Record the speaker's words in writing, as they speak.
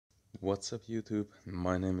What's up YouTube?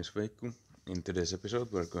 My name is Veikku. In today's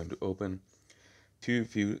episode we're going to open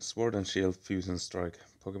two Sword and Shield Fusion Strike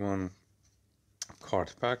Pokemon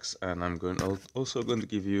card packs, and I'm also going to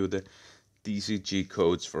give you the TCG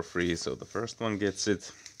codes for free. So the first one gets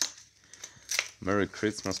it. Merry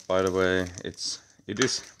Christmas, by the way. It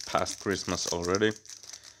is past Christmas already.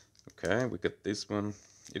 Okay, we get this one.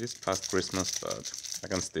 It is past Christmas, but I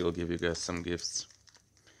can still give you guys some gifts.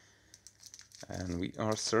 And we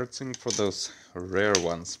are searching for those rare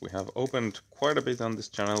ones. We have opened quite a bit on this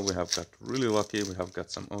channel. We have got really lucky. We have got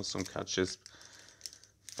some awesome catches,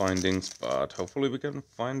 findings, but hopefully we can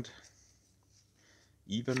find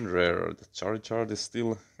even rarer. The Charizard is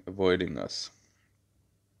still avoiding us.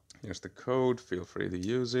 Here's the code. Feel free to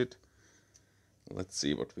use it. Let's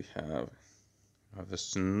see what we have. We have a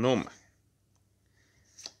Snom.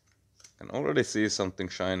 I can already see something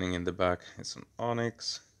shining in the back. It's an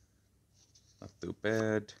Onyx. Not too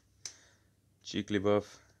bad. Jigglypuff.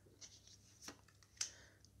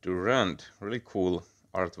 Durant, really cool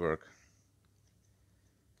artwork.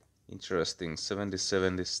 Interesting,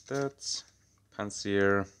 70-70 stats.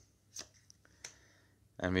 Pansier.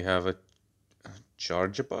 And we have a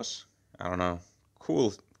Charjabus. I don't know.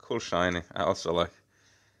 Cool shiny. I also like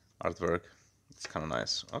artwork. It's kind of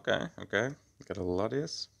nice. Okay. Got a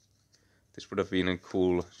Latias. This would have been a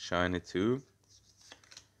cool shiny too.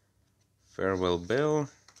 Farewell Bell,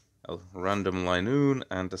 a random Linoon,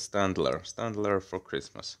 and a Standler for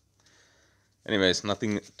Christmas. Anyways,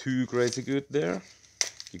 nothing too crazy good there.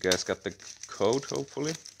 You guys got the code,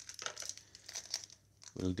 hopefully.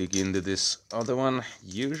 We'll dig into this other one.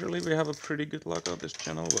 Usually we have a pretty good luck on this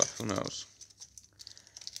channel, but who knows.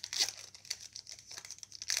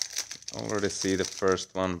 Already see the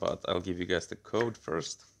first one, but I'll give you guys the code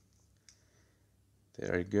first.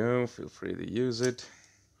 There you go, feel free to use it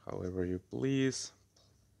however you please.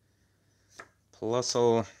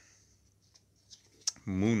 Plusle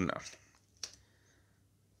Munna.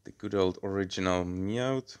 The good old original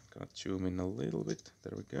Meowth. Gonna zoom in a little bit.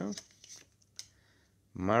 There we go.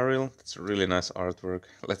 Marill. It's a really nice artwork.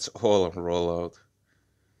 Let's all roll out.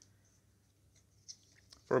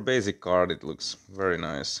 For a basic card it looks very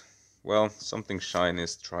nice. Well, something shiny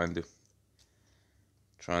is trying to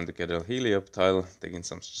get a Helioptile, taking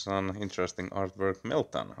some sun. Interesting artwork.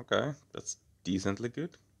 Meltan, okay, that's decently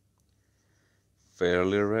good.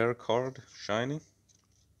 Fairly rare card, shiny.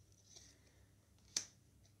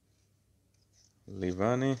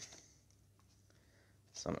 Livani.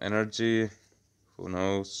 Some energy, who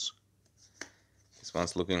knows. This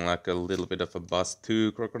one's looking like a little bit of a bust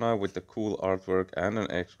too. Crocodile with the cool artwork and an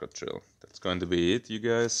Excadrill. That's going to be it, you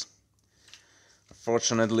guys.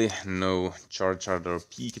 Unfortunately, no Charizard or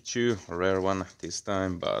Pikachu, a rare one this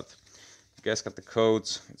time, but you guys got the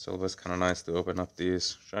codes. It's always kind of nice to open up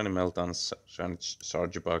these shiny Meltons, shiny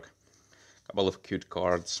Charjabug, couple of cute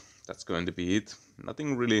cards. That's going to be it.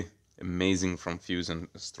 Nothing really amazing from Fusion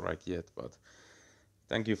Strike yet, but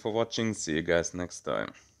thank you for watching. See you guys next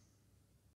time.